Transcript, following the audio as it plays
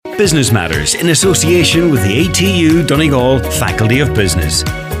Business Matters in association with the ATU Donegal Faculty of Business.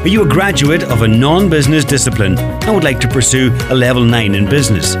 Are you a graduate of a non-business discipline and would like to pursue a Level 9 in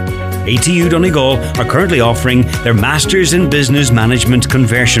business? ATU Donegal are currently offering their Masters in Business Management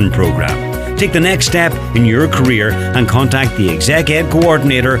Conversion Programme. Take the next step in your career and contact the Exec Ed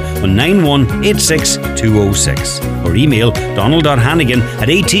Coordinator on 9186206 or email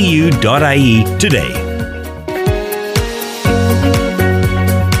donald.hannigan@atu.ie today.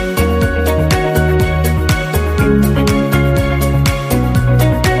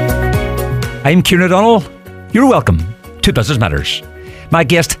 I'm Kieran O'Donnell. You're welcome to Business Matters. My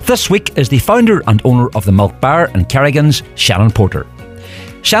guest this week is the founder and owner of the Milk Bar in Kerrigan's, Shannon Porter.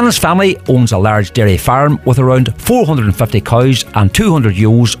 Shannon's family owns a large dairy farm with around 450 cows and 200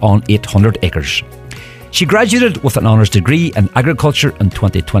 ewes on 800 acres. She graduated with an honours degree in agriculture in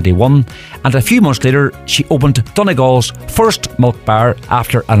 2021, and a few months later she opened Donegal's first milk bar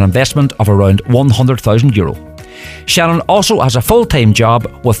after an investment of around €100,000. Shannon also has a full-time job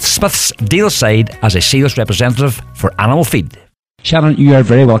with Smith's Dealside as a sales representative for animal feed. Shannon, you are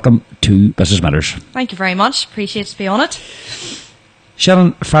very welcome to Business Matters. Thank you very much. Appreciate to be on it.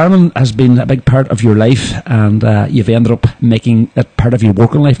 Shannon, farming has been a big part of your life, and you've ended up making it part of your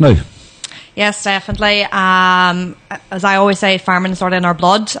working life now. Yes, definitely. As I always say, farming is sort of in our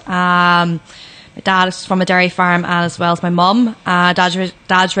blood. My dad is from a dairy farm, and as well as my mum. Dad's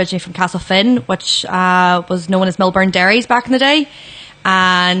originally from Castlefin, which was known as Milburn Dairies back in the day.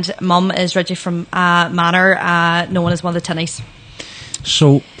 And mum is originally from Manor, known as one of the Tinnies.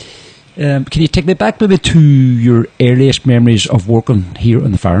 So, can you take me back maybe to your earliest memories of working here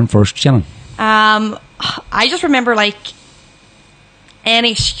on the farm first, Shannon? I just remember, like,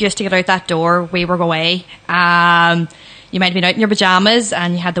 any excuse to get out that door, we were away. You might have been out in your pyjamas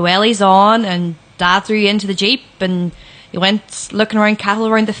and you had the wellies on, and Dad threw you into the Jeep and you went looking around cattle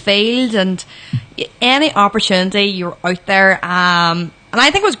around the field, and any opportunity you were out there. And I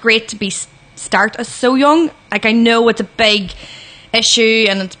think it was great to start as so young. Like, I know it's a big issue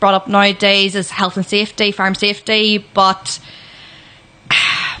and it's brought up nowadays as health and safety, farm safety, but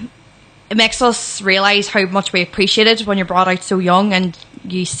it makes us realise how much we appreciate it when you're brought out so young and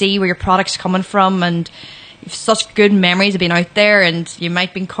you see where your product's coming from, and you've such good memories of being out there, and you might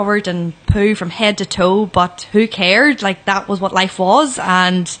have been covered in poo from head to toe, but who cared? Like, that was what life was,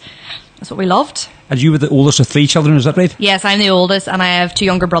 and that's what we loved. And you were the oldest of 3 children, is that right? Yes, I'm the oldest, and I have 2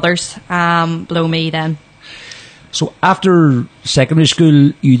 younger brothers below me then. So after secondary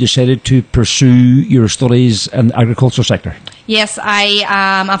school, you decided to pursue your studies in the agricultural sector? Yes, I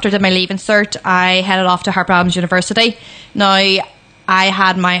after I did my leaving cert, I headed off to Harper Adams University. Now, I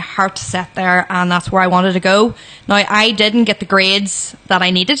had my heart set there, and that's where I wanted to go. Now, I didn't get the grades that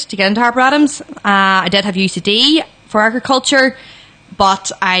I needed to get into Harper Adams. I did have UCD for agriculture,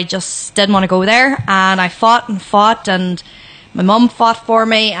 but I just didn't want to go there, and I fought, and my mum fought for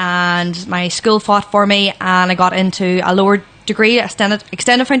me, and my school fought for me, and I got into a lower degree,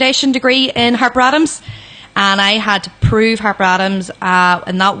 extended foundation degree in Harper Adams, and I had to prove Harper Adams in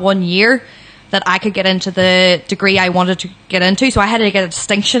that 1 year that I could get into the degree I wanted to get into. So I had to get a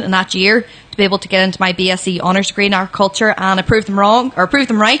distinction in that year to be able to get into my BSc honours degree in agriculture, and I proved them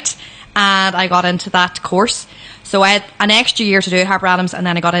right, and I got into that course. So I had an extra year to do at Harper Adams, and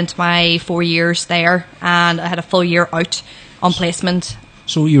then I got into my 4 years there, and I had a full year out on placement.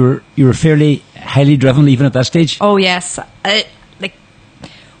 So you were fairly highly driven even at that stage? Oh yes, like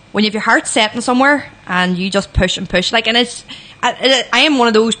when you have your heart set on somewhere and you just push and push. Like, and I am one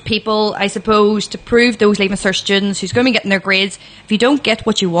of those people, I suppose, to prove those leaving cert students who's going to be getting their grades. If you don't get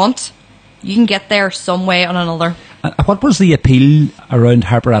what you want, you can get there some way or another. What was the appeal around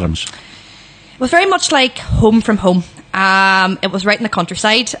Harper Adams? It was very much like home from home. It was right in the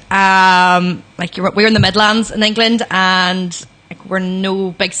countryside. We're in the Midlands in England, and like, we're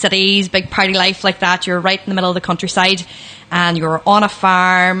no big cities, big party life like that. You're right in the middle of the countryside, and you're on a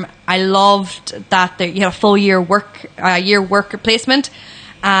farm. I loved that you had a full year work placement.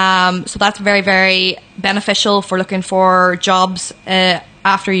 So that's very, very beneficial for looking for jobs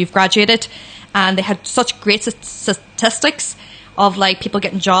after you've graduated. And they had such great statistics of like people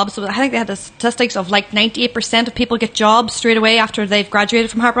getting jobs. So I think they had the statistics of like 98% of people get jobs straight away after they've graduated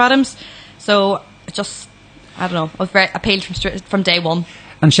from Harper Adams. So it just, I don't know, I was very appealed from day one.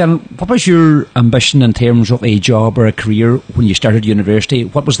 And Shannon, what was your ambition in terms of a job or a career when you started university?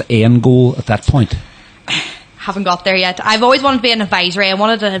 What was the end goal at that point? Haven't got there yet. I've always wanted to be an advisory. I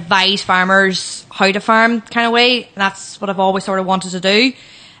wanted to advise farmers how to farm kind of way. That's what I've always sort of wanted to do.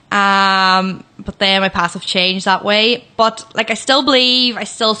 But then my paths have changed that way. But like, I still believe I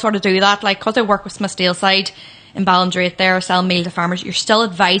still sort of do that. Like, because I work with Smith's Dealside, in Ballindrate there, selling meal to farmers. You're still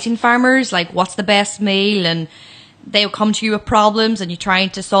advising farmers, like, what's the best meal, and they'll come to you with problems and you're trying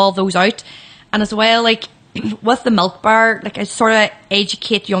to solve those out. And as well, like, with the milk bar, like, I sort of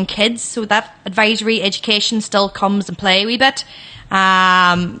educate young kids, so that advisory education still comes and play a wee bit.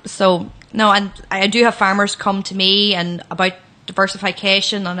 So no, and I do have farmers come to me and about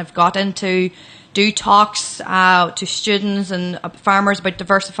diversification, and I've got into do talks to students and farmers about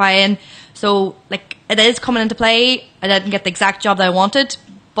diversifying. So, like, it is coming into play. I didn't get the exact job that I wanted,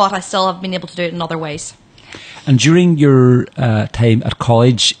 but I still have been able to do it in other ways. And during your time at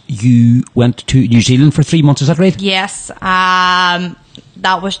college, you went to New Zealand for 3 months, is that right? Yes.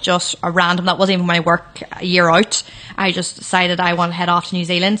 That was just a random, that wasn't even my work a year out. I just decided I want to head off to New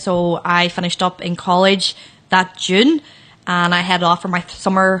Zealand. So I finished up in college that June and I headed off for my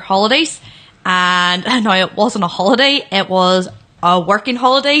summer holidays. And no, it wasn't a holiday, it was a working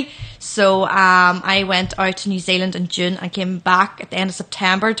holiday. So I went out to New Zealand in June and came back at the end of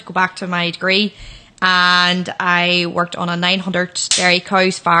September to go back to my degree. And I worked on a 900 dairy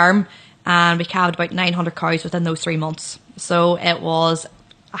cows farm, and we calved about 900 cows within those 3 months. So it was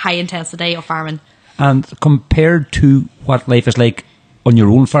a high intensity of farming. And compared to what life is like on your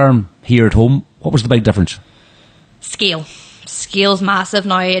own farm here at home, what was the big difference? Scale's massive.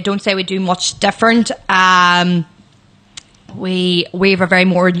 Now, I don't say we do much different. We're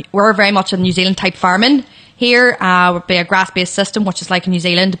very much a New Zealand type farming here. Would be a grass-based system, which is like in New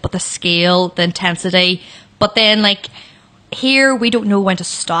Zealand, but the scale, the intensity. But then, like, here we don't know when to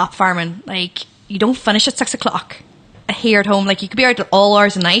stop farming. Like, you don't finish at 6 o'clock here at home. Like, you could be out at all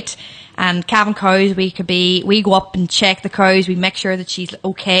hours of night and calving cows. We go up and check the cows. We make sure that she's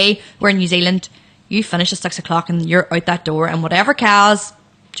okay. We're in New Zealand. You finish at 6 o'clock and you're out that door. And whatever cows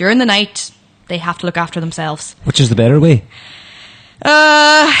during the night, they have to look after themselves. Which is the better way?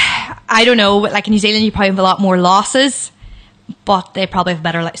 I don't know. Like, in New Zealand, you probably have a lot more losses, but they probably have a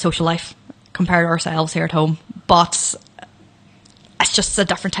better social life compared to ourselves here at home. But it's just a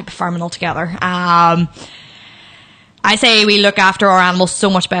different type of farming altogether. I say we look after our animals so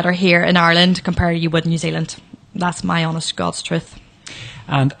much better here in Ireland compared to you would in New Zealand. That's my honest God's truth.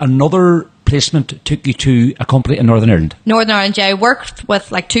 And another placement took you to a company in Northern Ireland? Northern Ireland, yeah. I worked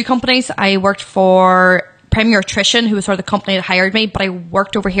with like 2 companies. I worked for Premier Nutrition, who was sort of the company that hired me, but I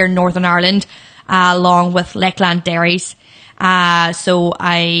worked over here in Northern Ireland along with Lakeland Dairies. So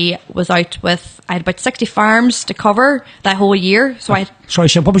I was out with, I had about 60 farms to cover that whole year. Sorry,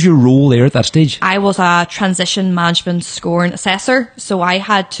 Shannon, what was your role there at that stage? I was a transition management scoring assessor. So I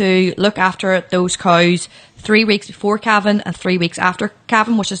had to look after those cows 3 weeks before calving and 3 weeks after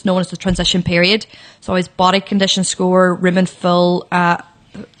calving, which is known as the transition period. So I was body condition score, rim and full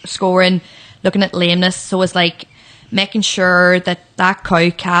scoring, looking at lameness. So it's like making sure that that cow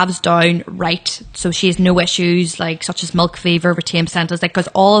calves down right, so she has no issues like such as milk fever, retained placentas, like, because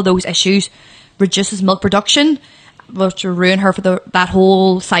all of those issues reduces milk production, which will ruin her for that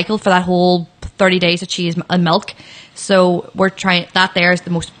whole cycle, for that whole 30 days that she is in milk. So we're trying that. There is the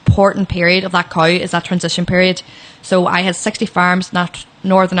most important period of that cow, is that transition period. So I had 60 farms in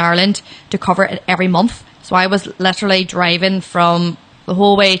Northern Ireland to cover it every month. So I was literally driving from the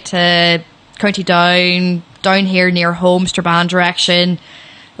whole way to County down here near home, Strabane direction,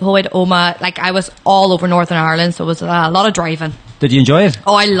 the whole way to Oma. Like, I was all over Northern Ireland, so it was a lot of driving. Did you enjoy it?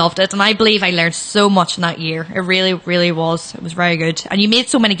 Oh, I loved it, and I believe I learned so much in that year. It really, really was. It was very good. And you made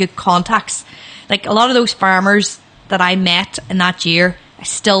so many good contacts. Like, a lot of those farmers that I met in that year, I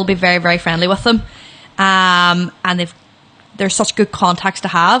still be very, very friendly with them. And they're such good contacts to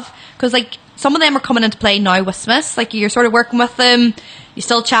have. Because, like, some of them are coming into play now with Smiths. Like, you're sort of working with them, you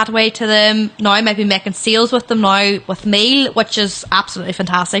still chat away to them. Now I might be making sales with them now with meal, which is absolutely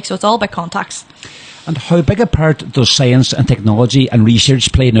fantastic. So it's all about contacts. And how big a part does science and technology and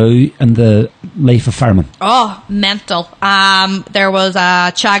research play now in the life of farming? Oh, mental. There was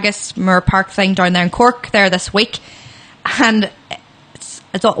a Chagas Moor Park thing down there in Cork there this week, and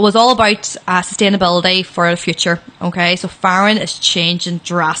it was all about sustainability for the future. Okay, so farming is changing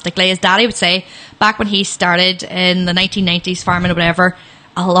drastically. As Daddy would say, back when he started in the 1990s, farming or whatever,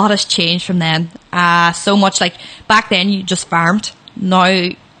 a lot has changed from then. So much, like, back then you just farmed. Now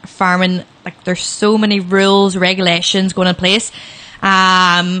farming, like, there's so many rules, regulations going in place.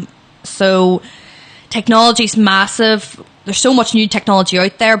 So technology's massive. There's so much new technology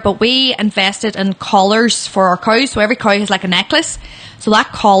out there, but we invested in collars for our cows. So every cow has like a necklace. So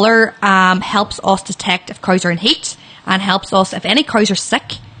that collar helps us detect if cows are in heat, and helps us if any cows are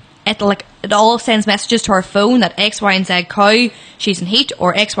sick. It all sends messages to our phone that X, Y, and Z cow, she's in heat,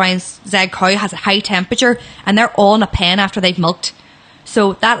 or X, Y, and Z cow has a high temperature, and they're all in a pen after they've milked.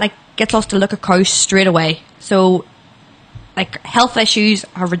 So that, like, gets us to look at cows straight away. So, like, health issues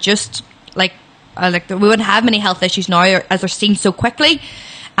are reduced. Like we wouldn't have many health issues now as they're seen so quickly,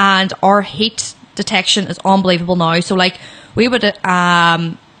 and our heat detection is unbelievable now. So, like, we would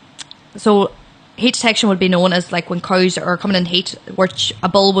so heat detection would be known as, like, when cows are coming in heat, which a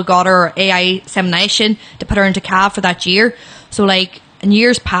bull would got her AI insemination to put her into calf for that year. So, like, in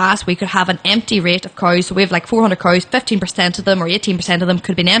years past, we could have an empty rate of cows. So we have like 400 cows, 15% of them or 18% of them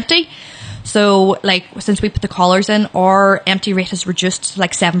could have been empty. So, like, since we put the collars in, our empty rate has reduced to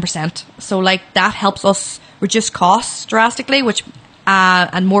like 7%. So, like, that helps us reduce costs drastically, which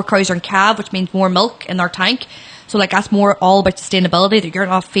and more cows are in calf, which means more milk in our tank. So, like, that's more all about sustainability, that you're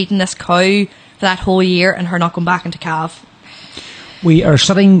not feeding this cow for that whole year and her not going back into calf. We are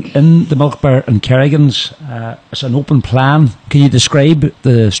sitting in the milk bar in Kerrigan's. It's an open plan. Can you describe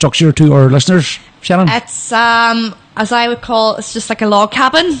the structure to our listeners, Shannon? It's, as I would call, it's just like a log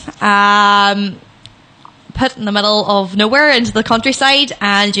cabin, put in the middle of nowhere into the countryside,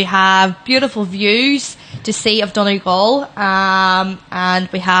 and you have beautiful views to see of Donegal, and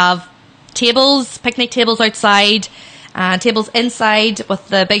we have tables, picnic tables outside, and tables inside with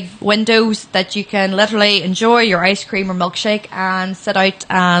the big windows that you can literally enjoy your ice cream or milkshake and sit out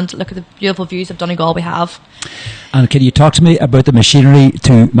and look at the beautiful views of Donegal we have. And can you talk to me about the machinery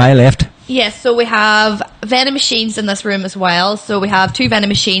to my left? Yes, so we have vending machines in this room as well. So we have 2 vending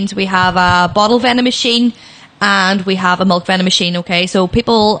machines. We have a bottle vending machine and we have a milk vending machine, okay? So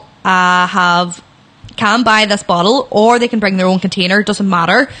people can buy this bottle, or they can bring their own container, it doesn't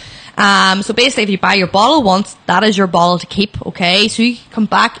matter. So basically, if you buy your bottle once, that is your bottle to keep, okay? So you come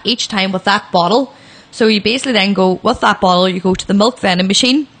back each time with that bottle. So you basically then go, with that bottle, you go to the milk vending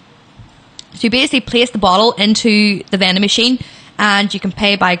machine. So you basically place the bottle into the vending machine, and you can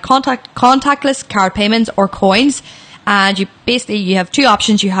pay by contactless card payments or coins. And you have 2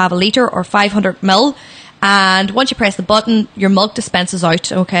 options. You have a litre or 500 ml. And once you press the button, your milk dispenses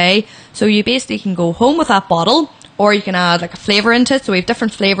out, okay? So you basically can go home with that bottle, or you can add like a flavour into it. So we have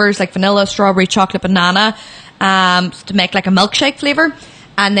different flavours like vanilla, strawberry, chocolate, banana, to make like a milkshake flavour.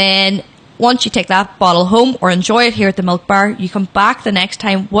 And then once you take that bottle home or enjoy it here at the milk bar, you come back the next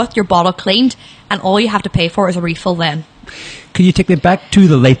time with your bottle cleaned, and all you have to pay for is a refill then. Can you take me back to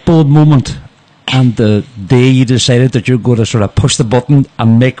the light bulb moment and the day you decided that you're going to sort of push the button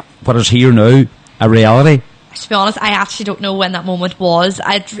and make what is here now a reality? To be honest, I actually don't know when that moment was.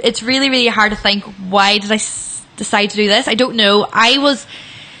 It's really, really hard to think, why did I decide to do this? I don't know. I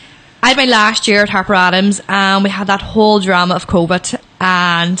had my last year at Harper Adams, and we had that whole drama of COVID,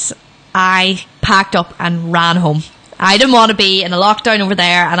 and I packed up and ran home. I didn't want to be in a lockdown over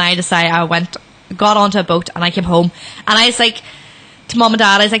there, and I decided got onto a boat, and I came home. And I was like, to mum and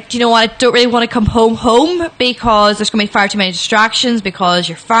dad, I was like, do you know what, I don't really want to come home because there's going to be far too many distractions, because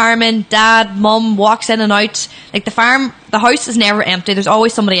you're farming, dad, mum walks in and out. Like, the house is never empty, there's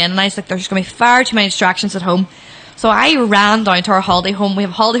always somebody in, and I was like, there's going to be far too many distractions at home. So I ran down to our holiday home. We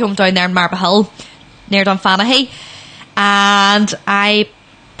have a holiday home down there in Marble Hill, near Dunfanaghy, and I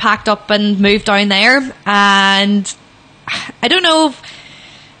packed up and moved down there. And I don't know if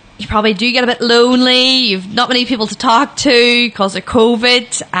you probably do get a bit lonely. You've not many people to talk to because of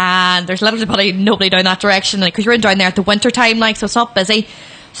COVID, and there's literally nobody down that direction, because you're in down there at the winter time, like, so it's not busy.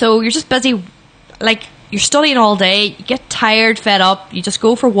 So you're just busy, like, you're studying all day, you get tired, fed up, you just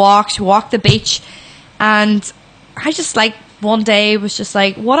go for walks, you walk the beach. And I just, like, one day was just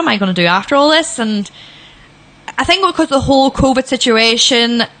like, what am I going to do after all this? And I think because of the whole COVID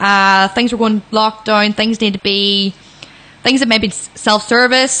situation, things were going locked down, things that maybe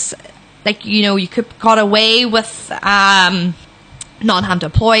self-service, like, you know, you got away with not having to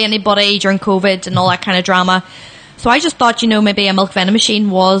employ anybody during COVID and all that kind of drama. So I just thought, you know, maybe a milk vending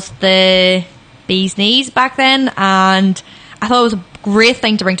machine was the bee's knees back then, and I thought it was a great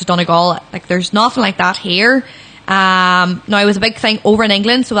thing to bring to Donegal. Like, there's nothing like that here. Now, it was a big thing over in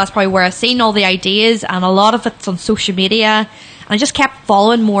England, so that's probably where I've seen all the ideas, and a lot of it's on social media, and I just kept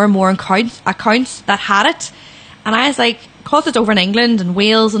following more and more accounts that had it. And I was like, because it's over in England and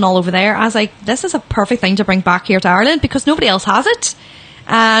Wales and all over there, I was like, this is a perfect thing to bring back here to Ireland, because nobody else has it.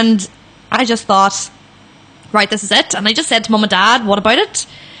 And I just thought, right, this is it. And I just said to mum and dad, what about it?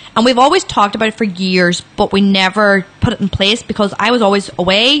 And we've always talked about it for years, but we never put it in place, because I was always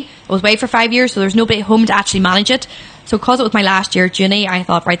away. I was away for 5 years, so there's nobody at home to actually manage it. So because it was my last year at uni, I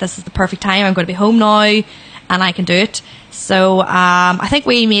thought, right, this is the perfect time. I'm going to be home now, and I can do it. So I think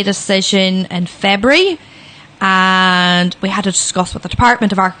we made a decision in February, and we had to discuss with the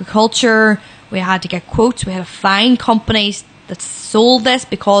Department of Agriculture. We had to get quotes. We had to find companies that sold this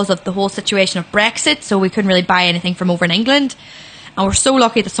because of the whole situation of Brexit, so we couldn't really buy anything from over in England. And we're so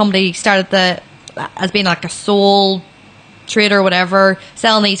lucky that somebody started as being like a sole trader or whatever,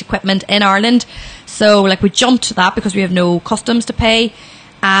 selling these equipment in Ireland. So like we jumped to that because we have no customs to pay.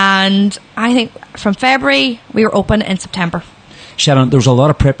 And I think from February we were open in September. Shannon, there was a lot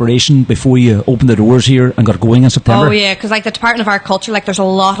of preparation before you opened the doors here and got going in September. Oh yeah, because like the Department of Agriculture, like there's a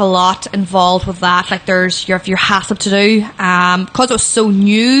lot involved with that. Like there's your HACCP to do. Because it was so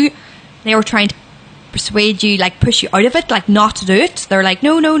new, they were trying to persuade you, like push you out of it, like not to do it. They're like,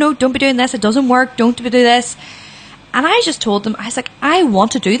 no, don't be doing this. It doesn't work. Don't do this. And I just told them, I was like, I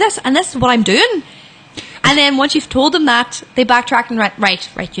want to do this, and this is what I'm doing. And then once you've told them that, they backtrack and right,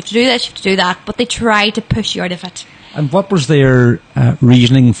 you have to do this, you have to do that. But they try to push you out of it. And what was their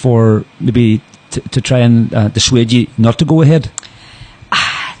reasoning for maybe to try and dissuade you not to go ahead?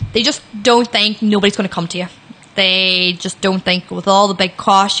 They just don't think nobody's going to come to you. They just don't think with all the big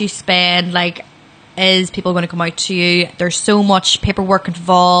costs you spend, like, is people going to come out to you? There's so much paperwork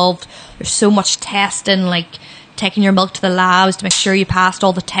involved. There's so much testing, like taking your milk to the labs to make sure you passed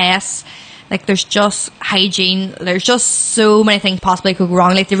all the tests. Like there's just hygiene. There's just so many things possibly could go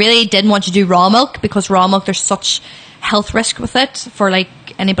wrong. Like they really didn't want you to do raw milk because raw milk, there's such health risk with it. For like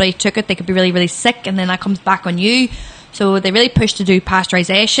anybody who took it, they could be really, really sick, and then that comes back on you. So they really pushed to do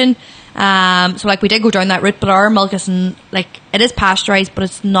pasteurisation. So like we did go down that route, but our milk isn't, like, it is pasteurised, but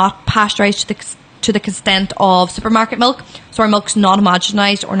it's not pasteurised to the extent of supermarket milk. So our milk's not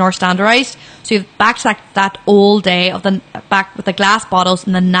homogenised or nor standardised. So you've back to that old day of back with the glass bottles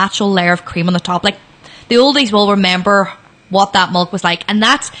and the natural layer of cream on the top. Like the oldies will remember what that milk was like, and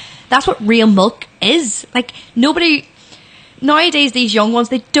that's what real milk is. Like nobody nowadays, these young ones,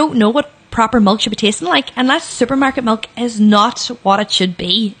 they don't know what proper milk should be tasting like, and that supermarket milk is not what it should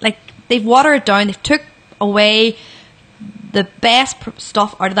be. Like they've watered it down, they've took away the best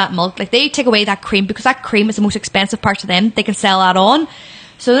stuff out of that milk. Like they take away that cream because that cream is the most expensive part to them. They can sell that on,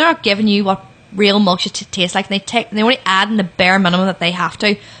 so they're not giving you what real milk should taste like. They only add in the bare minimum that they have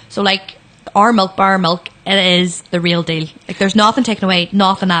to. So like our milk bar milk, it is the real deal. Like there's nothing taken away,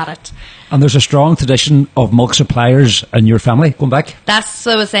 nothing added. And there's a strong tradition of milk suppliers in your family going back. That's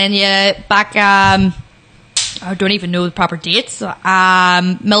what I was saying. Yeah, back. I don't even know the proper dates.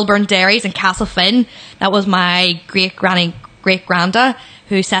 Milburn Dairies in Castlefin. That was my great granda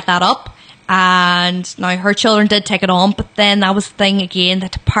who set that up. And now her children did take it on, but then that was the thing again. The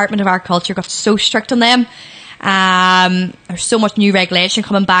Department of Agriculture got so strict on them. There's so much new regulation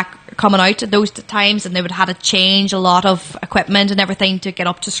coming out at those times, and they would have to change a lot of equipment and everything to get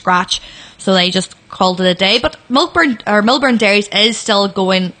up to scratch. So they just called it a day. But Milburn Dairies is still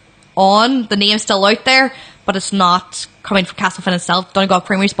going on. The name's still out there, but it's not coming from Castlefin itself. Donegal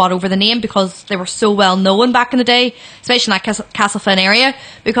Creamery's bought over the name because they were so well known back in the day, especially in that Castlefin area.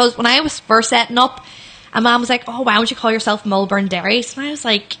 Because when I was first setting up, a mum was like, oh, why don't you call yourself Milburn Dairies? And I was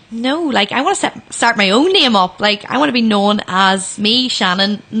like, no, like, I want to start my own name up. Like, I want to be known as me,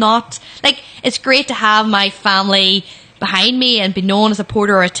 Shannon, not... Like, it's great to have my family behind me and be known as a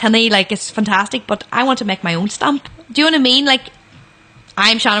porter or a tinny. Like, it's fantastic, but I want to make my own stamp. Do you know what I mean? Like,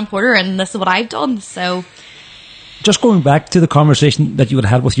 I'm Shannon Porter and this is what I've done, so... Just going back to the conversation that you had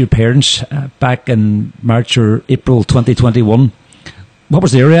had with your parents back in March or April 2021, what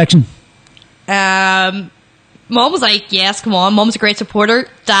was their reaction? Mom was like, yes, come on. Mom's a great supporter.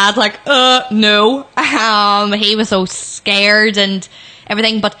 Dad, like, no. He was so scared and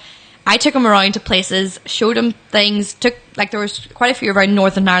everything, but I took him around to places, showed him things, there was quite a few around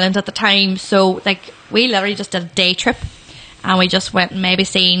Northern Ireland at the time, so, like, we literally just did a day trip, and we just went and maybe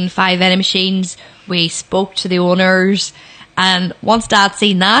seen 5 vending machines. We spoke to the owners, and once Dad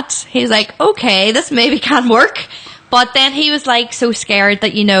seen that, he was like, okay, this maybe can work. But then he was, like, so scared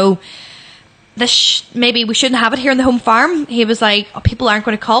that, you know, maybe we shouldn't have it here in the home farm. He was like, oh, people aren't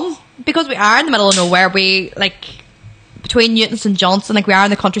going to come because we are in the middle of nowhere. We, like, between Newton and Johnson, like, we are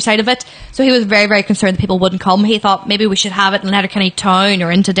on the countryside of it. So he was very, very concerned that people wouldn't come. He thought maybe we should have it in Letterkenny town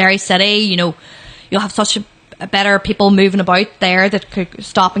or into Derry City. You know, you'll have such a better people moving about there that could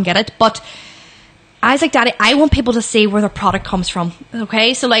stop and get it. But I was like, Daddy, I want people to see where their product comes from.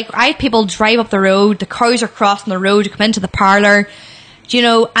 Okay, so, like, I had people drive up the road, the cows are crossing the road to come into the parlour. You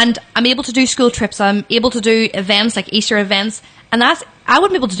know, and I'm able to do school trips. I'm able to do events like Easter events, and I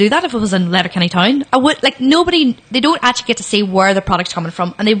wouldn't be able to do that if it was in Letterkenny town. I would, like, they don't actually get to see where the product's coming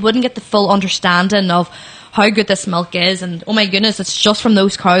from, and they wouldn't get the full understanding of how good this milk is. And oh my goodness, it's just from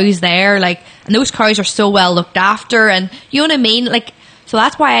those cows there, like, and those cows are so well looked after, and you know what I mean. Like, so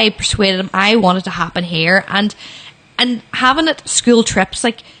that's why I persuaded him. I wanted to happen here, and having it school trips,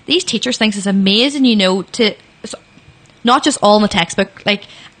 like, these teachers think it's amazing, you know, to. Not just all in the textbook. Like,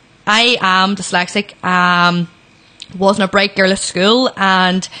 I am dyslexic. wasn't a bright girl at school,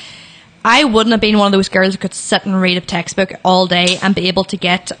 and I wouldn't have been one of those girls who could sit and read a textbook all day and be able to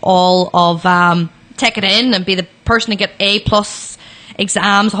get all of take it in and be the person to get A plus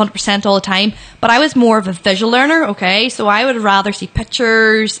exams 100% all the time. But I was more of a visual learner, okay? So I would rather see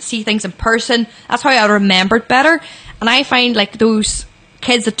pictures, see things in person. That's how I remember it better. And I find like those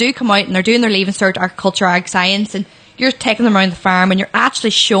kids that do come out and they're doing their Leaving Cert Agriculture, Ag Science, and you're taking them around the farm and you're actually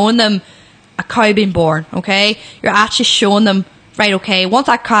showing them a cow being born, okay? You're actually showing them, right, okay, once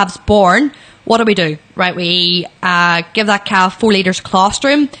that calf's born, what do we do? Right, we give that calf 4 litres of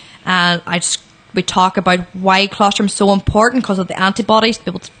colostrum, and we talk about why colostrum is so important because of the antibodies to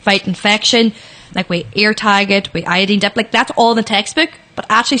be able to fight infection. Like we ear tag it, we iodine dip, like that's all in the textbook, but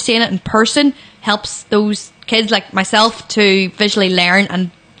actually seeing it in person helps those kids like myself to visually learn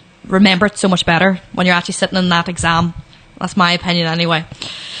and remember it so much better when you're actually sitting in that exam. That's my opinion anyway.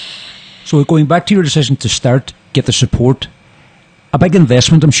 So going back to your decision to get the support, a big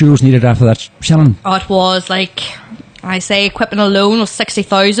investment I'm sure was needed after that, Shannon. Oh, it was like, I say equipment alone was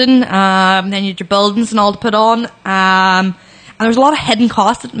 60,000. Then you had your buildings and all to put on. And there was a lot of hidden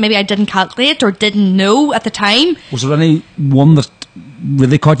costs that maybe I didn't calculate or didn't know at the time. Was there any one that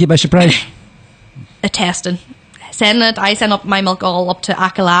really caught you by surprise? The testing. I sent up my milk all up to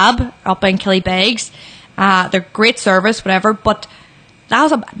Aca Lab up in Killybegs. They're great service, whatever, but that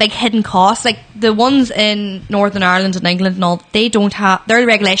was a big hidden cost. Like the ones in Northern Ireland and England and all, they don't have, their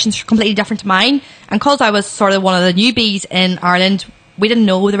regulations are completely different to mine. And because I was sort of one of the newbies in Ireland, we didn't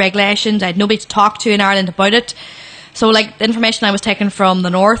know the regulations. I had nobody to talk to in Ireland about it. So like the information I was taking from the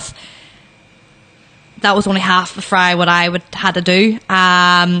north, that was only half the fry what I would had to do.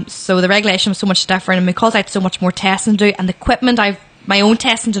 So the regulation was so much different, and because I had so much more testing to do, and the equipment, I've my own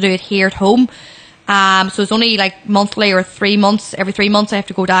testing to do it here at home. So it's only like monthly or 3 months. Every 3 months I have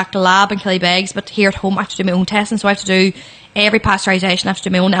to go to Aca Lab in Killybegs, but here at home I have to do my own testing. So I have to do every pasteurisation. I have to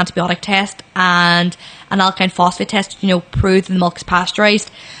do my own antibiotic test and an alkaline phosphate test, prove the milk is pasteurised.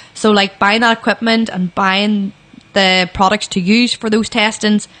 So like buying that equipment and buying the products to use for those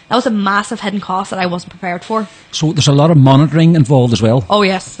testings, that was a massive hidden cost that I wasn't prepared for. So there's a lot of monitoring involved as well? Oh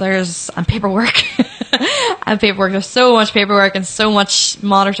yes, and paperwork. There's so much paperwork and so much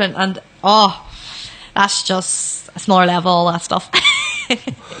monitoring, and that's just a smaller level, all that stuff.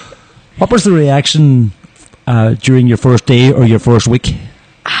 What was the reaction during your first day or your first week?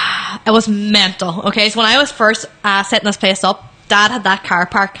 It was mental. Okay, so when I was first setting this place up, Dad had that car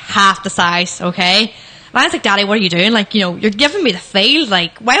park half the size, okay? And I was like, Daddy, what are you doing? Like, you're giving me the field.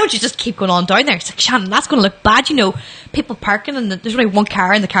 Like, why don't you just keep going on down there? It's like, Shannon, that's going to look bad. People parking and there's only one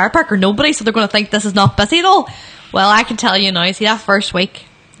car in the car park or nobody, so they're going to think this is not busy at all. Well, I can tell you now, see, that first week,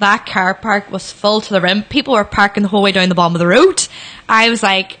 that car park was full to the rim. People were parking the whole way down the bottom of the road. I was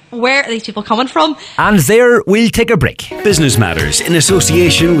like, where are these people coming from? And there, we'll take a break. Business Matters in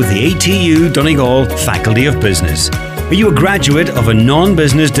association with the ATU Donegal Faculty of Business. Are you a graduate of a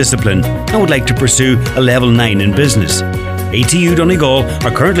non-business discipline and would like to pursue a Level 9 in business? ATU Donegal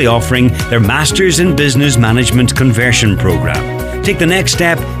are currently offering their Masters in Business Management Conversion Programme. Take the next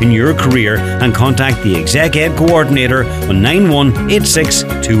step in your career and contact the Exec Ed Coordinator on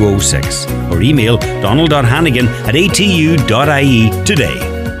 9186206 or email donald.hannigan@atu.ie today.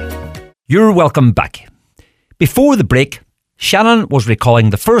 You're welcome back. Before the break, Shannon was recalling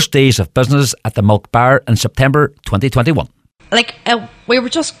the first days of business at the Milk Bar in September 2021. We were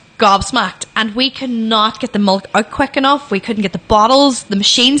just gobsmacked, and we could not get the milk out quick enough. We couldn't get the bottles, the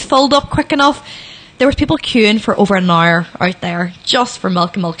machines filled up quick enough. There was people queuing for over an hour out there just for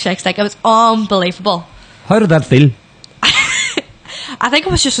milk and milkshakes. Like, it was unbelievable. How did that feel? I think I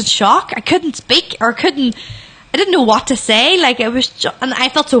was just in shock. I couldn't speak I didn't know what to say. Like, it was and I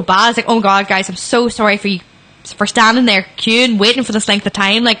felt so bad. I was like, oh my God, guys, I'm so sorry for you for standing there queuing, waiting for this length of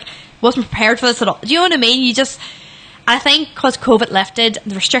time. Like, wasn't prepared for this at all. Do you know what I mean? I think because COVID lifted,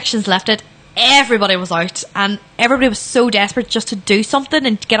 the restrictions lifted, everybody was out and everybody was so desperate just to do something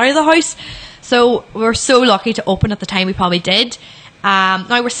and to get out of the house. So we were so lucky to open at the time we probably did. Now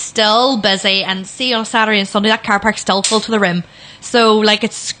we're still busy, and see, on a Saturday and Sunday that car park's still full to the rim. So like,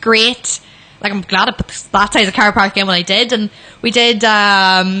 it's great. Like, I'm glad I put that size of car park in when I did. And we did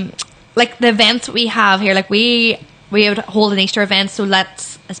like the events we have here. Like we would hold an Easter event, so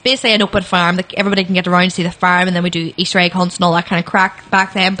it's basically an open farm. Like, everybody can get around and see the farm, and then we do Easter egg hunts and all that kind of crack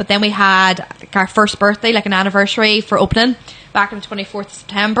back then. But then we had like our first birthday, like an anniversary for opening back on the 24th of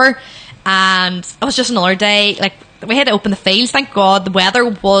September. And it was just another day. Like, we had to open the fields. Thank God the weather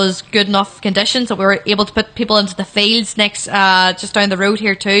was good enough conditions that we were able to put people into the fields next, just down the road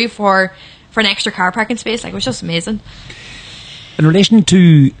here too, for an extra car parking space. Like, it was just amazing. In relation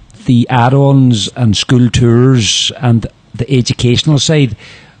to the add-ons and school tours and the educational side,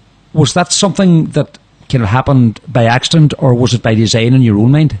 was that something that kind of happened by accident, or was it by design in your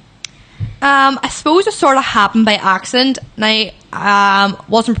own mind? I suppose it sort of happened by accident. And I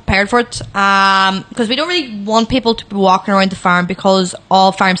wasn't prepared for it because we don't really want people to be walking around the farm because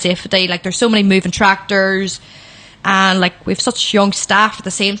of farm safety. Like, there's so many moving tractors, and like we have such young staff at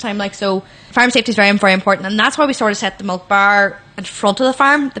the same time. Like, so farm safety is very, very important, and that's why we sort of set the milk bar in front of the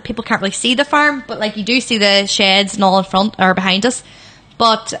farm. That people can't really see the farm, but like you do see the sheds and all in front or behind us.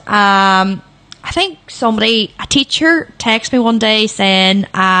 But I think a teacher texted me one day saying,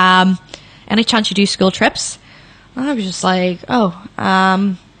 any chance you do school trips? And I was just like,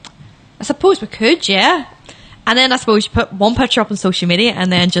 I suppose we could, yeah. And then I suppose you put one picture up on social media,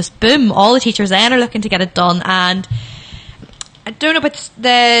 and then just boom, all the teachers then are looking to get it done. And I don't know about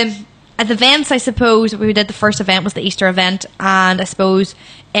the events. I suppose we did the first event was the Easter event, and I suppose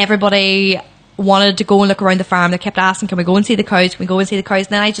everybody wanted to go and look around the farm. They kept asking, can we go and see the cows? Can we go and see the cows?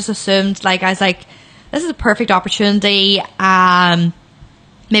 And then I just assumed, like, I was like, this is a perfect opportunity,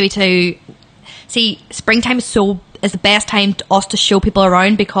 maybe to see, springtime is the best time to us to show people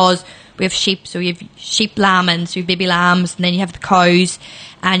around, because we have sheep. So you have sheep lambings, you have baby lambs, and then you have the cows,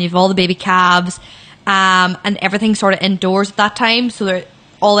 and you have all the baby calves, and everything's sort of indoors at that time. So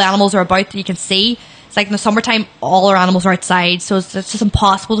all the animals are about that you can see. It's like in the summertime, all our animals are outside, so it's just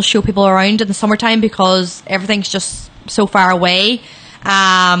impossible to show people around in the summertime because everything's just so far away.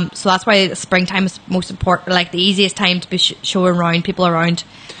 So that's why the springtime is most important, like the easiest time to be showing around people around.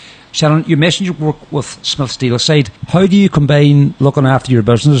 Shannon, you mentioned you work with Smith Steel Side. How do you combine looking after your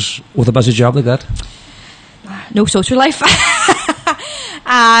business with a busy job like that? No social life.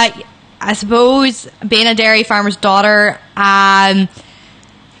 I suppose being a dairy farmer's daughter, I'm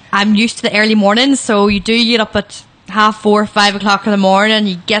used to the early mornings, so you do get up at 4:30, 5 o'clock in the morning,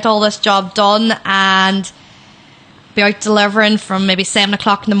 you get all this job done, and be out delivering from maybe 7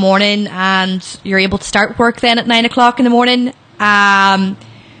 o'clock in the morning, and you're able to start work then at 9 o'clock in the morning.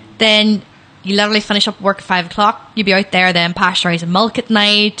 Then you literally finish up work at 5 o'clock. You'll be out there then pasteurising milk at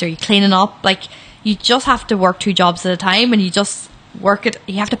night, or you cleaning up. Like, you just have to work 2 jobs at a time, and you just work it.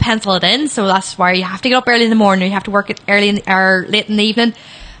 You have to pencil it in, so that's why you have to get up early in the morning. You have to work it early or late in the evening.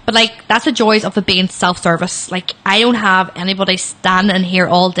 But like, that's the joys of it being self-service. Like, I don't have anybody standing here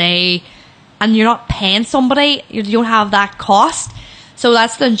all day, and you're not paying somebody. You don't have that cost. So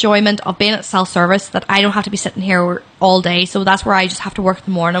that's the enjoyment of being at self-service, that I don't have to be sitting here all day. So that's where I just have to work in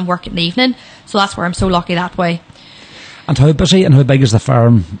the morning and work in the evening. So that's where I'm so lucky that way. And how busy and how big is the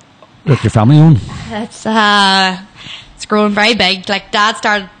farm that your family own? It's grown very big. Like, Dad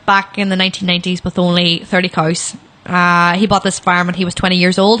started back in the 1990s with only 30 cows. He bought this farm when he was 20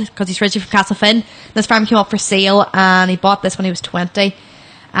 years old, because he's originally from Castlefin. This farm came up for sale, and he bought this when he was 20,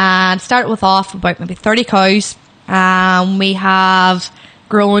 and started with off about maybe 30 cows. We have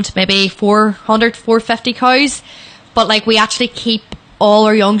grown to maybe 400, 450 cows, but like, we actually keep all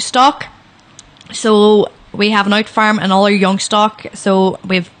our young stock. So we have an out farm and all our young stock. So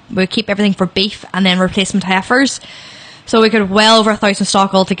we keep everything for beef and then replacement heifers. So we could have well over 1,000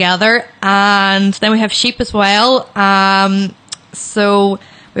 stock altogether. And then we have sheep as well. So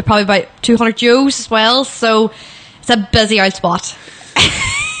we're probably about 200 ewes as well. So it's a busy old spot.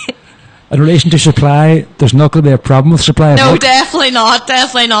 In relation to supply, there's not going to be a problem with supply of milk? No, definitely not.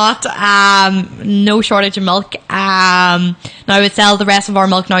 Definitely not. No shortage of milk. Now I would sell the rest of our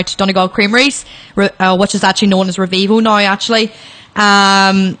milk now to Donegal Creameries, which is actually known as Revivo now, actually.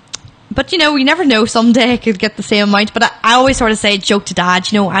 But, you know, you never know. Someday I could get the same amount. But I always sort of joke to Dad,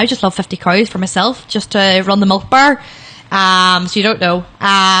 you know, I just love 50 cows for myself, just to run the milk bar. So you don't know.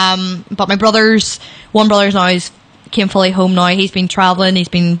 But my one brother's now came fully home now. He's been travelling. He's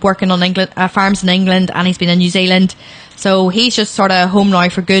been working on farms in England, and he's been in New Zealand. So he's just sort of home now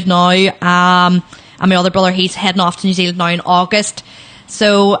for good now. And my other brother, he's heading off to New Zealand now in August.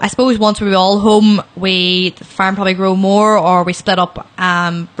 So I suppose once we're all home, the farm probably grow more, or we split up,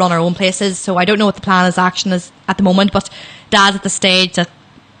 run our own places. So I don't know what the plan is, action is at the moment, but Dad's at the stage that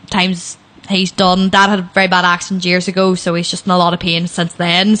times he's done. Dad had a very bad accident years ago, so he's just in a lot of pain since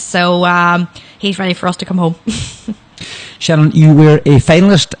then. So he's ready for us to come home. Shannon, you were a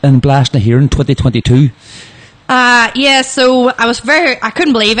finalist in Blasnahearn 2022. Yeah, so I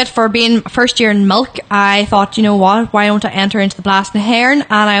couldn't believe it. For being first year in milk, I thought, you know what, why don't I enter into the Blasnahearn?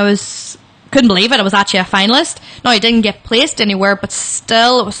 And I was couldn't believe it. I was actually a finalist. Now, I didn't get placed anywhere, but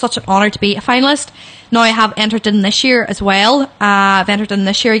still, it was such an honour to be a finalist. Now, I have entered in this year as well. I've entered in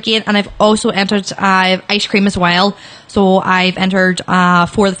this year again, and I've also entered ice cream as well. So I've entered 4 of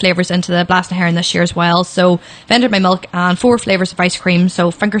the flavours into the Blast and Heron this year as well. So I've entered my milk and 4 flavours of ice cream.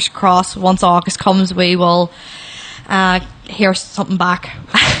 So fingers crossed, once August comes, we will hear something back.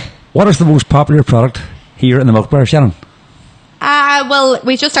 What is the most popular product here in the Milk Bar, Shannon? Well,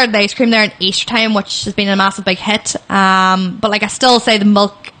 we just started the ice cream there in Easter time, which has been a massive big hit. But like, I still say the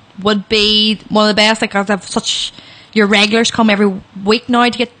milk would be one of the best. Like, I have such, your regulars come every week now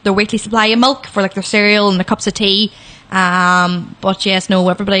to get their weekly supply of milk for like their cereal and the cups of tea. But yes, no,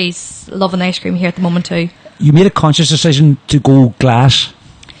 everybody's loving ice cream here at the moment too. You made a conscious decision to go glass.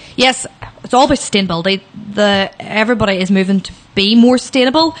 Yes, it's all about sustainability. Everybody is moving to be more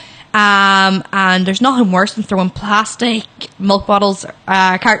sustainable. And there's nothing worse than throwing plastic milk bottles,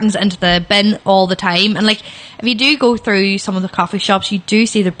 cartons into the bin all the time. And like, if you do go through some of the coffee shops, you do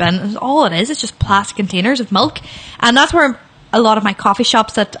see their bin, and all it is just plastic containers of milk. And that's where a lot of my coffee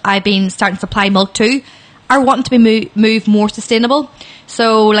shops that I've been starting to supply milk to are wanting to be moved more sustainable.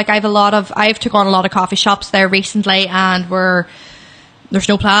 So like, I've took on a lot of coffee shops there recently, and there's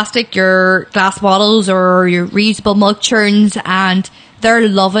no plastic, your glass bottles or your reusable milk churns, and they're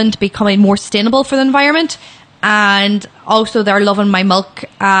loving to becoming more sustainable for the environment. And also they're loving my milk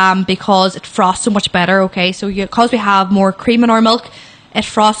because it froths so much better, okay? So because we have more cream in our milk, it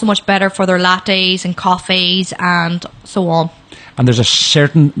froths so much better for their lattes and coffees and so on. And there's a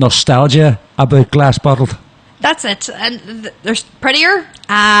certain nostalgia about glass bottled. That's it. And they're prettier.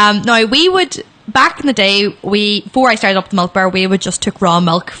 Now, we would... Back in the day, before I started up the milk bar, we would just took raw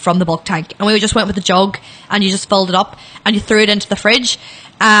milk from the bulk tank, and we would just went with a jug, and you just filled it up, and you threw it into the fridge.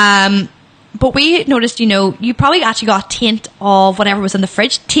 But we noticed, you probably actually got a taint of whatever was in the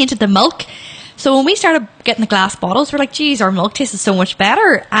fridge, tainted the milk. So when we started getting the glass bottles, we're like, geez, our milk tastes so much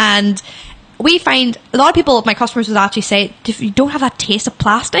better. And we find a lot of people, my customers would actually say, you don't have that taste of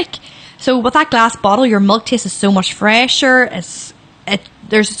plastic. So with that glass bottle, your milk tastes so much fresher.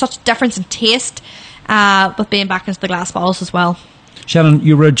 There's such a difference in taste with being back into the glass bottles as well. Shannon,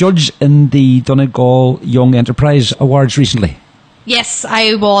 you were a judge in the Donegal Young Enterprise Awards recently. Yes,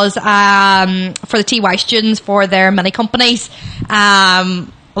 I was for the TY students for their mini companies. It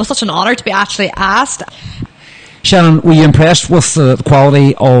was such an honour to be actually asked. Shannon, were you impressed with the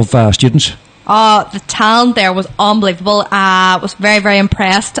quality of students? The talent there was unbelievable. I was very, very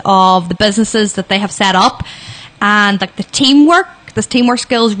impressed of the businesses that they have set up, and like the teamwork. This teamwork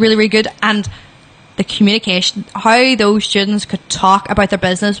skill is really, really good, and the communication, how those students could talk about their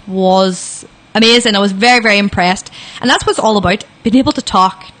business was amazing. I was very, very impressed, and that's what it's all about, being able to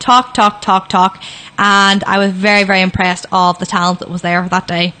talk, and I was very, very impressed of the talent that was there that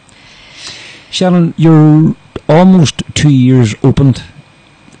day. Shannon, you're almost 2 years opened.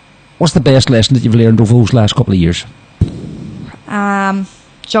 What's the best lesson that you've learned over those last couple of years?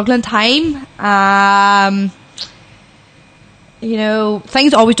 Juggling time.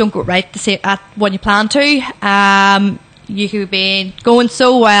 Things always don't go right at when you plan to. You could be going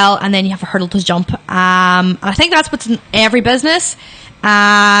so well, and then you have a hurdle to jump. And I think that's what's in every business.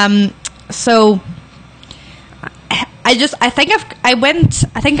 So I think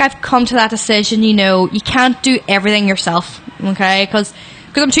I've come to that decision. You can't do everything yourself, okay? Because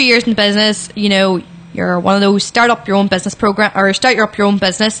I'm 2 years in the business. You're one of those start up your own business program, or start up your own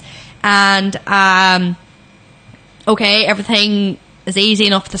business, and okay, everything is easy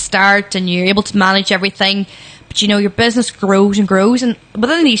enough to start and you're able to manage everything, but your business grows and grows, and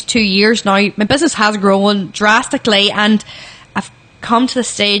within these 2 years now, my business has grown drastically, and I've come to the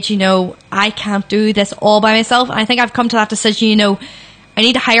stage, I can't do this all by myself, and I think I've come to that decision, I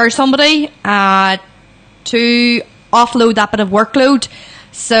need to hire somebody to offload that bit of workload.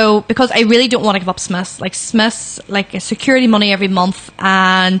 So, because I really don't want to give up Smith's, like a security money every month,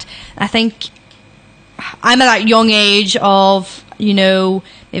 and I think I'm at that young age of,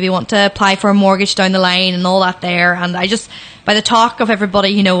 maybe want to apply for a mortgage down the line and all that there. And I just, by the talk of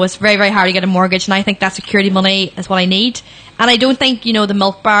everybody, it's very, very hard to get a mortgage. And I think that security money is what I need. And I don't think, the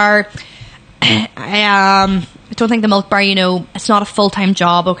milk bar, I don't think the milk bar, it's not a full-time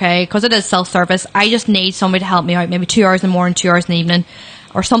job, okay? Because it is self-service. I just need somebody to help me out, maybe 2 hours in the morning, 2 hours in the evening,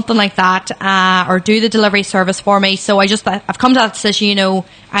 or something like that, or do the delivery service for me. So I've come to that decision,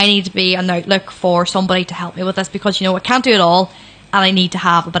 I need to be on the outlook for somebody to help me with this, because, I can't do it all, and I need to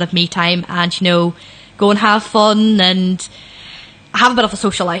have a bit of me time, and, go and have fun, and have a bit of a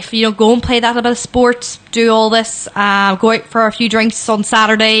social life. Go and play that, a bit of sports, do all this, go out for a few drinks on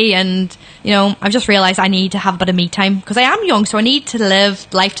Saturday, and I've just realised I need to have a bit of me time because I am young, so I need to live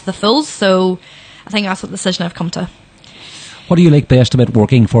life to the full. So I think that's what the decision I've come to. What do you like best about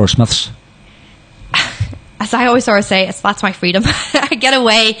working for Smiths? As I always sort of say, that's my freedom. I get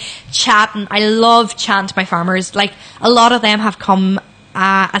away chatting. I love chatting to my farmers. Like, a lot of them have come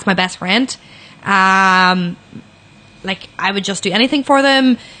as my best friend. Like, I would just do anything for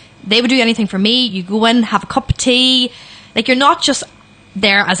them. They would do anything for me. You go in, have a cup of tea. Like, you're not just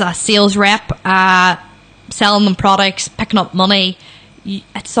there as a sales rep, selling them products, picking up money.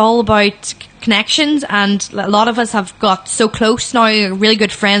 It's all about connections, and a lot of us have got so close now, you're really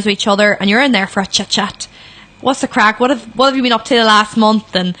good friends with each other, and you're in there for a chit chat. What's the crack? What have you been up to the last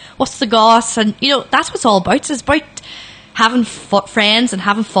month? And what's the goss? And that's what it's all about. It's about having friends and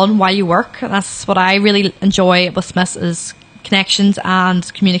having fun while you work. And that's what I really enjoy with Smiths, is connections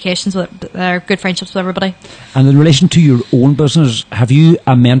and communications with good friendships with everybody. And in relation to your own business, have you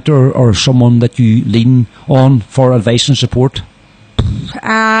a mentor or someone that you lean on for advice and support?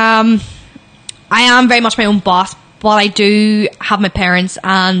 I am very much my own boss, but I do have my parents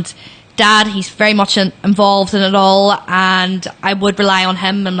and Dad. He's very much involved in it all, and I would rely on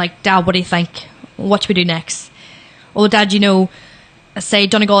him. And like, Dad, what do you think? What should we do next? Oh, Dad, say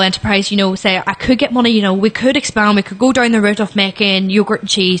Donegal Enterprise, say I could get money, we could expand, we could go down the route of making yogurt and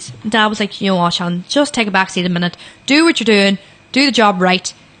cheese. And Dad was like, what, Shannon, just take a back seat a minute, do what you're doing, do the job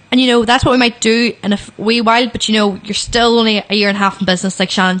right. And that's what we might do in a wee while, but you're still only a year and a half in business. Like,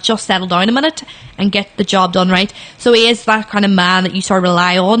 Shannon, just settle down a minute and get the job done right. So he is that kind of man that you sort of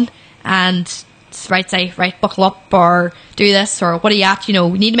rely on, and say, right, buckle up, or do this, or what are you at? We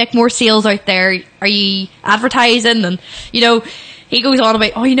need to make more sales out there. Are you advertising? And he goes on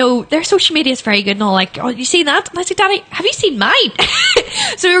about, their social media is very good and all, like, oh, you seen that? And I was like, Daddy, have you seen mine?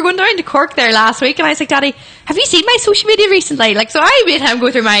 So we were going down to Cork there last week, and I was like, Daddy, have you seen my social media recently? Like, so I made him go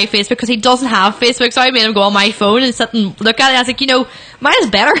through my Facebook because he doesn't have Facebook, so I made him go on my phone and sit and look at it. I was like, mine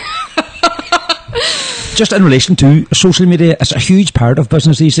is better. Just in relation to social media, it's a huge part of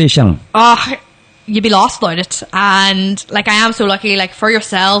business these days, Shannon. Oh, you'd be lost without it. And like, I am so lucky, like, for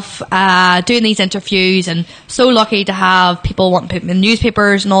yourself, doing these interviews, and so lucky to have people wanting to put me in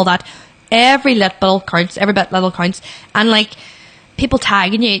newspapers and all that. Every little counts, every bit little counts. And like, people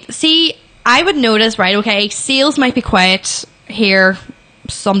tagging you. See, I would notice, right, okay, sales might be quiet here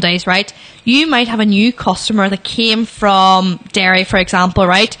some days, right? You might have a new customer that came from Derry, for example,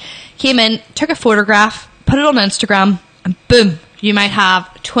 right? Came in, took a photograph, put it on Instagram, and boom, you might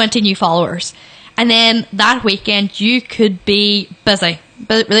have 20 new followers. And then that weekend, you could be busy,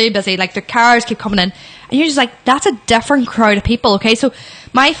 really busy. Like, the cars keep coming in, and you're just like, that's a different crowd of people. Okay, so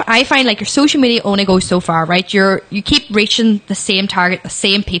I find like your social media only goes so far, right? You keep reaching the same target, the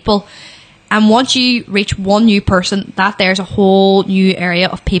same people, and once you reach one new person, there's a whole new area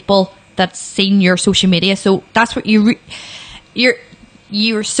of people that's seen your social media. So that's what you're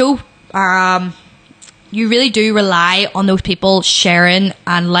so. You really do rely on those people sharing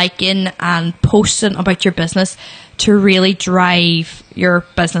and liking and posting about your business to really drive your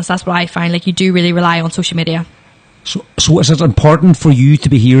business. That's what I find. Like, you do really rely on social media. So is it important for you to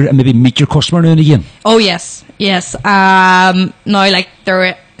be here and maybe meet your customer now and again? Oh, yes. Now, like,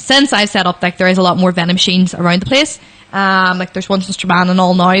 since I've set up, like, there is a lot more vending machines around the place. Like, there's ones in Strabane and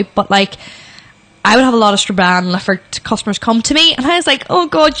all now, but like, I would have a lot of Strabane and Lifford customers come to me, and I was like, oh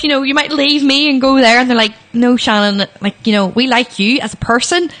God, you might leave me and go there. And they're like, no, Shannon, like, we like you as a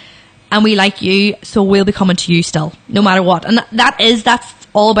person, and we like you, so we'll be coming to you still, no matter what. And that's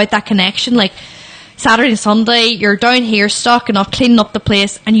all about that connection. Like, Saturday and Sunday, you're down here stocking up, cleaning up the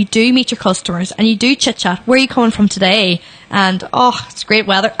place, and you do meet your customers, and you do chit chat. Where are you coming from today? And oh, it's great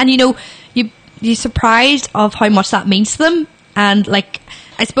weather. And you're surprised of how much that means to them. And like,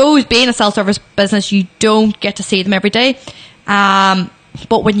 I suppose being a self-service business, you don't get to see them every day.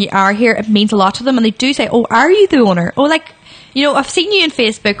 But when you are here, it means a lot to them. And they do say, oh, are you the owner? Oh, like, I've seen you on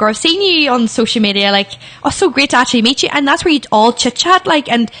Facebook, or I've seen you on social media. Like, oh, so great to actually meet you. And that's where you all chit-chat. Like,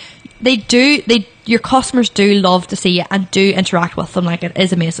 and your customers do love to see you and do interact with them. Like, it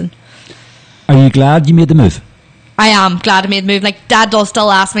is amazing. Are you glad you made the move? I am glad I made the move. Like, Dad does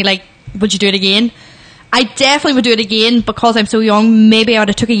still ask me, like, would you do it again? I definitely would do it again, because I'm so young. Maybe I would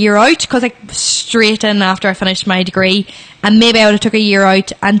have took a year out, because I straight in after I finished my degree, and maybe I would have took a year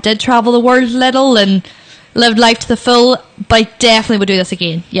out and did travel the world a little and lived life to the full. But I definitely would do this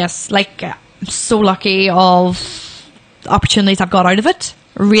again. Yes, like, I'm so lucky of the opportunities I've got out of it.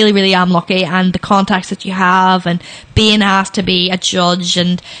 Really, really am lucky, and the contacts that you have, and being asked to be a judge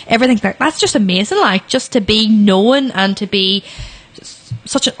and everything. That's just amazing. Like, just to be known and to be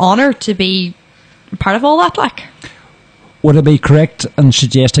such an honour to be part of all that. Like, would I be correct in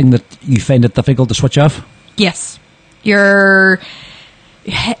suggesting that you find it difficult to switch off? Yes. Your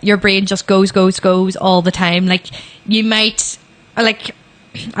brain just goes all the time. Like, you might, like,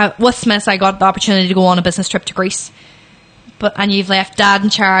 with Smith, I got the opportunity to go on a business trip to Greece. And you've left Dad in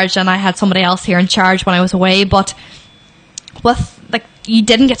charge, and I had somebody else here in charge when I was away. But you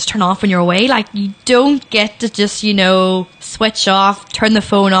didn't get to turn off when you're away. Like, you don't get to just, switch off, turn the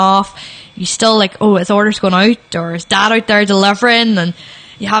phone off. You still like, oh, his order's going out, or is Dad out there delivering? And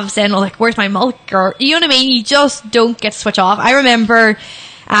you have saying, like, where's my milk? Or, you know what I mean? You just don't get to switch off. I remember,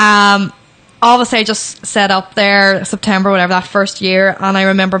 obviously I just set up there September, whatever, that first year. And I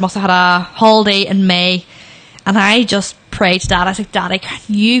remember must have had a holiday in May. And I just prayed to Dad. I said, Daddy, can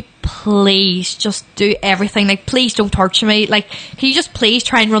you please just do everything? Like, please don't torture me. Like, can you just please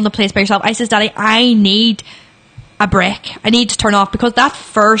try and run the place by yourself? I says, Daddy, I need a break. I need to turn off, because that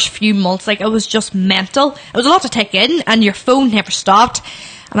first few months, like, it was just mental. It was a lot to take in, and your phone never stopped.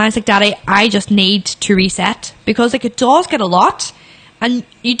 And I was like, Daddy, I just need to reset, because, like, it does get a lot. And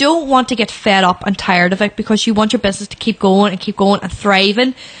you don't want to get fed up and tired of it, because you want your business to keep going and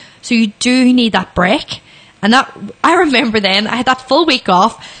thriving. So you do need that break. And that, I remember then, I had that full week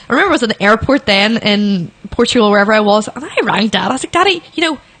off. I remember I was at the airport then in Portugal, wherever I was, and I rang Dad. I was like, Daddy,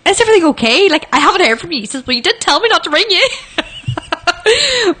 is everything okay? Like, I haven't heard from you. He says, well, you did tell me not to ring you.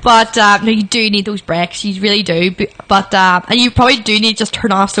 But, no, you do need those breaks. You really do. But, and you probably do need to just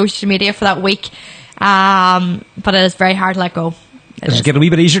turn off social media for that week. But it is very hard to let go. Does it get a wee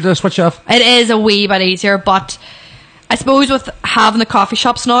bit easier to switch off? It is a wee bit easier, but I suppose with having the coffee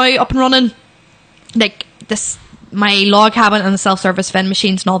shops now up and running, like, my log cabin and the self-service vending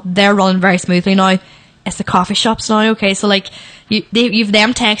machines, they're running very smoothly now. It's the coffee shops now, okay? So, like, you've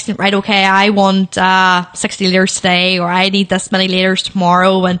them texting, right, okay, I want 60 litres today, or I need this many litres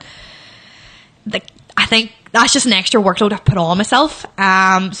tomorrow, and I think that's just an extra workload I've put on myself.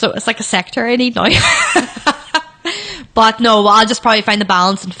 So it's like a sector I need now. But no, I'll just probably find the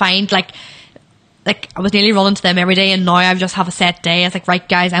balance and find, like I was nearly running to them every day, and now I just have a set day. I was like, right,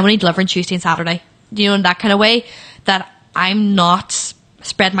 guys, I'm only delivering Tuesday and Saturday. In that kind of way, that I'm not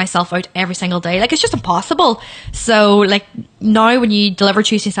spread myself out every single day. Like, it's just impossible. So, like, now when you deliver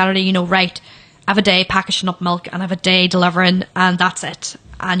Tuesday and Saturday, right, I have a day packaging up milk, and I have a day delivering, and that's it.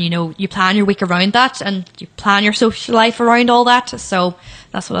 And, you plan your week around that, and you plan your social life around all that. So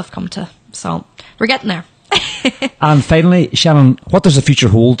that's what I've come to. So we're getting there. And finally, Shannon, what does the future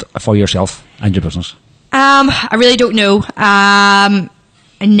hold for yourself and your business? I really don't know. I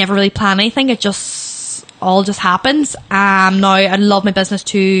never really plan anything. It all just happens. Now I love my business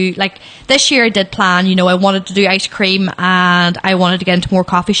to, like, this year I did plan, I wanted to do ice cream, and I wanted to get into more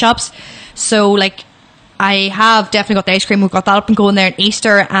coffee shops. So, like, I have definitely got the ice cream. We've got that up and going there in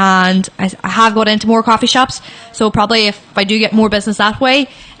Easter, and I have got into more coffee shops. So probably if I do get more business that way,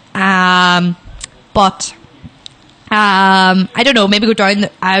 but I don't know, maybe go down.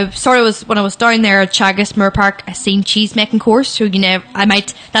 When I was down there at Chagas Moor Park, I seen cheese making course. So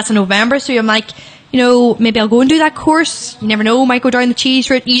that's in November. So I'm like, maybe I'll go and do that course. You never know, might go down the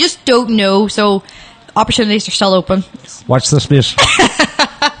cheese route. You just don't know. So opportunities are still open. Watch this space.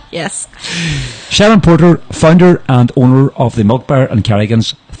 Yes. Shannon Porter, founder and owner of the Milk Bar in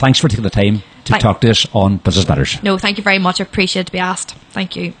Carrigan's. Thanks for taking the time to talk to us on Business Matters. No, thank you very much. I appreciate it to be asked.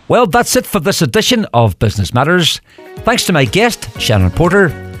 Thank you. Well, that's it for this edition of Business Matters. Thanks to my guest, Shannon Porter.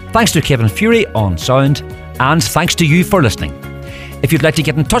 Thanks to Kevin Fury on sound. And thanks to you for listening. If you'd like to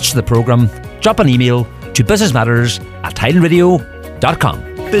get in touch with the programme, drop an email to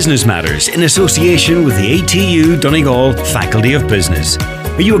businessmatters@highlandradio.com. Business Matters in association with the ATU Donegal Faculty of Business.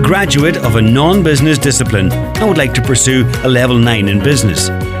 Are you a graduate of a non-business discipline and would like to pursue a Level 9 in business?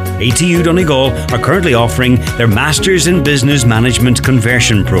 ATU Donegal are currently offering their Masters in Business Management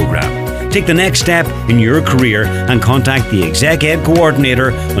Conversion Programme. Take the next step in your career and contact the Exec Ed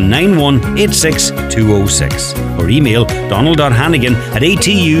Coordinator on 9186206 or email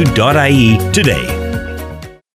donald.hannigan@atu.ie today.